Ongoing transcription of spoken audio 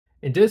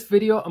In this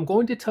video, I'm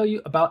going to tell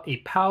you about a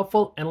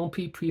powerful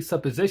NLP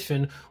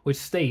presupposition which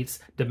states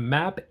the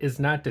map is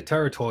not the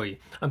territory.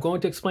 I'm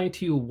going to explain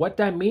to you what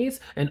that means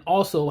and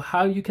also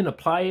how you can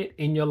apply it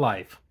in your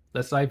life.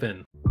 Let's dive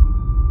in.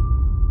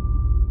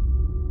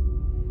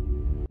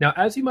 Now,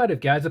 as you might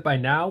have gathered by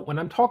now, when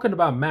I'm talking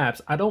about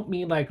maps, I don't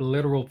mean like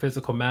literal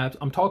physical maps.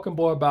 I'm talking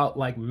more about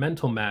like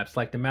mental maps,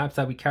 like the maps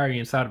that we carry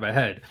inside of our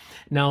head.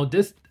 Now,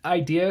 this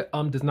idea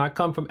does not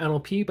come from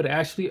NLP, but it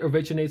actually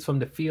originates from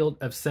the field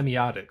of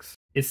semiotics.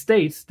 It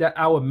states that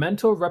our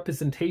mental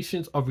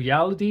representations of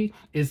reality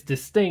is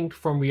distinct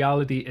from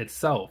reality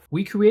itself.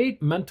 We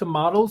create mental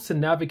models to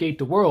navigate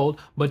the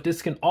world, but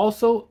this can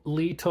also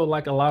lead to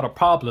like a lot of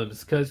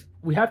problems because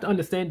we have to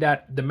understand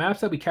that the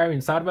maps that we carry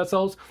inside of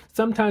ourselves,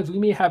 sometimes we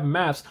may have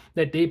maps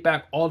that date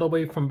back all the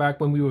way from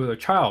back when we were a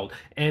child.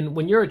 And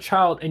when you're a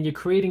child and you're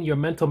creating your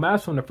mental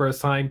maps from the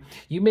first time,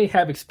 you may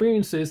have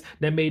experiences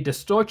that may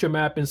distort your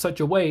map in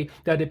such a way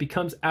that it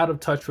becomes out of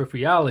touch with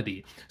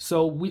reality.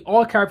 So we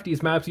all carry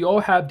these maps, we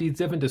all have these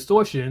different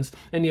distortions,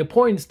 and the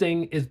important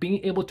thing is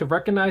being able to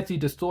recognize the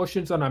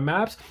distortions on our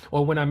maps,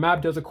 or when our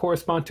map doesn't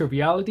correspond to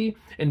reality,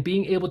 and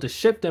being able to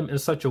shift them in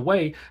such a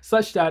way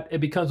such that it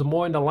becomes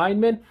more in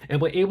alignment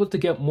and we're able to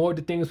get more of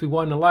the things we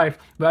want in life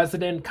rather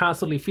than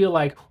constantly feel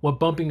like we're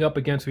bumping up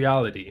against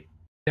reality.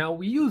 Now,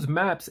 we use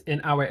maps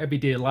in our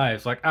everyday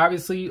lives. Like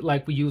obviously,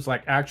 like we use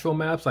like actual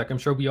maps, like I'm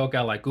sure we all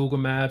got like Google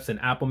Maps and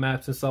Apple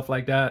Maps and stuff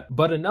like that.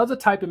 But another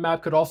type of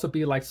map could also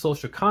be like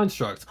social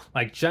constructs,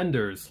 like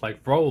genders, like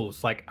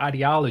roles, like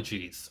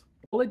ideologies.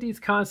 All of these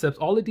concepts,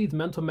 all of these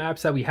mental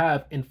maps that we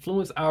have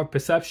influence our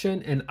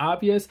perception in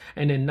obvious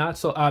and in not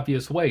so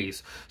obvious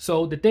ways.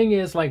 So the thing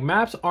is, like,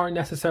 maps aren't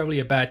necessarily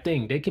a bad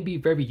thing. They can be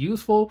very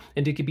useful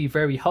and they can be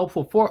very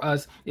helpful for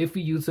us if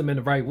we use them in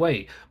the right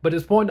way. But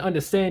it's important to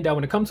understand that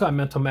when it comes to our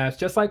mental maps,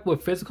 just like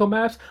with physical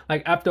maps,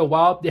 like after a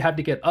while, they have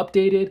to get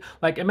updated.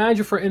 Like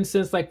imagine, for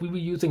instance, like we were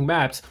using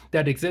maps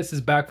that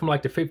existed back from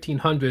like the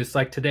 1500s,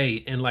 like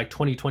today in like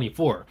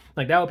 2024.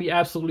 Like that would be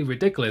absolutely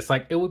ridiculous.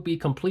 Like it would be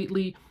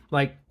completely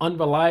like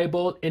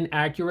unreliable,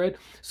 inaccurate.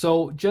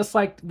 So just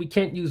like we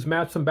can't use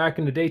maps from back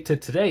in the day to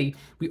today,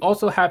 we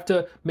also have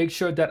to make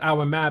sure that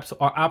our maps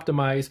are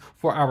optimized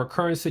for our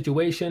current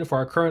situation, for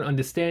our current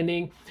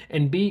understanding,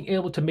 and being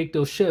able to make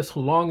those shifts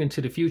long into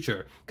the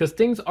future. Because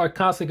things are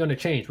constantly going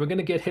to change. We're going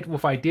to get hit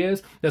with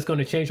ideas that's going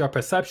to change our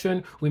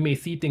perception. We may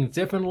see things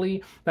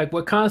differently. Like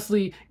we're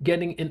constantly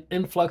getting an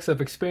influx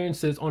of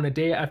experiences on a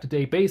day after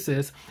day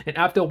basis. And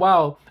after a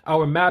while,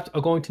 our maps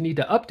are going to need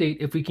to update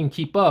if we can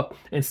keep up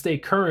and stay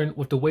current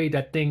with the way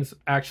that things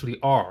actually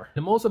are.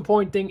 The most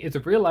important thing is to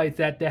realize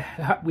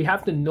that we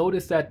have to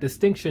notice that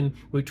distinction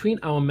between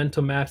our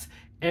mental maps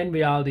and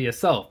reality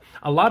itself.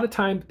 A lot of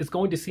times it's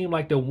going to seem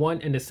like they're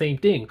one and the same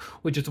thing,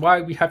 which is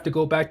why we have to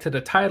go back to the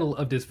title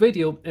of this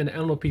video, an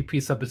NLP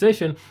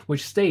presupposition,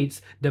 which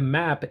states the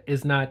map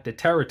is not the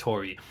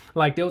territory.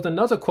 Like there was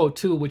another quote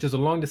too, which is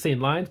along the same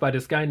lines by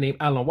this guy named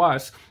Alan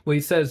Watts, where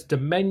he says the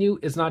menu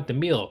is not the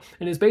meal.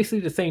 And it's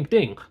basically the same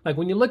thing. Like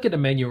when you look at the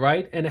menu,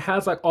 right, and it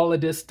has like all of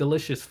this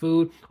delicious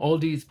food, all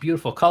these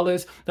beautiful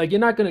colors, like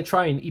you're not going to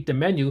try and eat the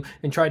menu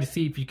and try to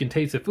see if you can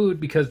taste the food,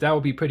 because that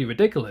would be pretty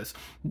ridiculous.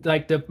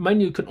 Like the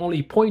menu could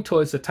only point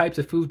towards the types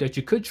of food that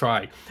you could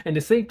try. And the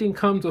same thing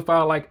comes with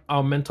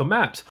our mental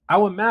maps.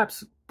 Our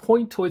maps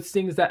point towards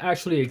things that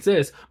actually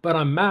exist, but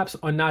our maps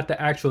are not the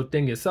actual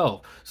thing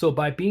itself. So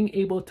by being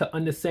able to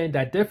understand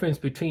that difference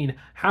between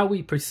how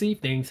we perceive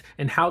things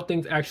and how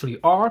things actually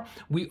are,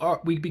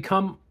 we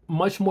become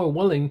much more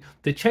willing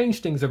to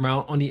change things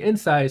around on the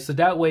inside, so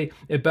that way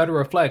it better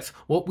reflects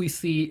what we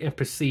see and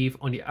perceive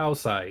on the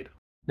outside.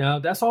 Now,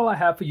 that's all I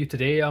have for you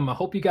today. I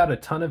hope you got a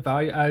ton of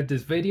value out of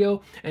this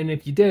video. And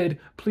if you did,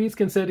 please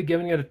consider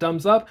giving it a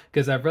thumbs up,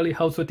 because that really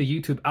helps with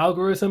the YouTube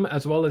algorithm,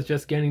 as well as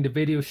just getting the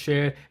video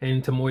shared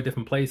into more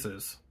different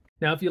places.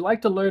 Now, if you'd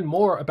like to learn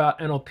more about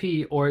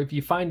NLP, or if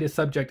you find this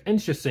subject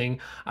interesting,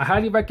 I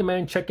highly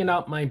recommend checking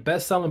out my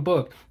best-selling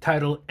book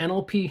titled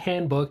NLP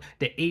Handbook,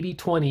 The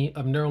 80-20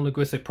 of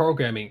Neuro-Linguistic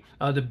Programming.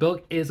 The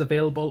book is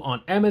available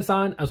on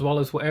Amazon as well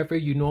as wherever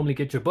you normally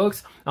get your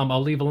books.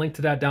 I'll leave a link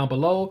to that down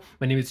below.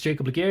 My name is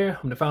Jacob Laguerre.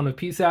 I'm the founder of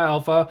PCI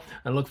Alpha.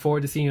 I look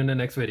forward to seeing you in the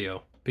next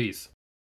video. Peace.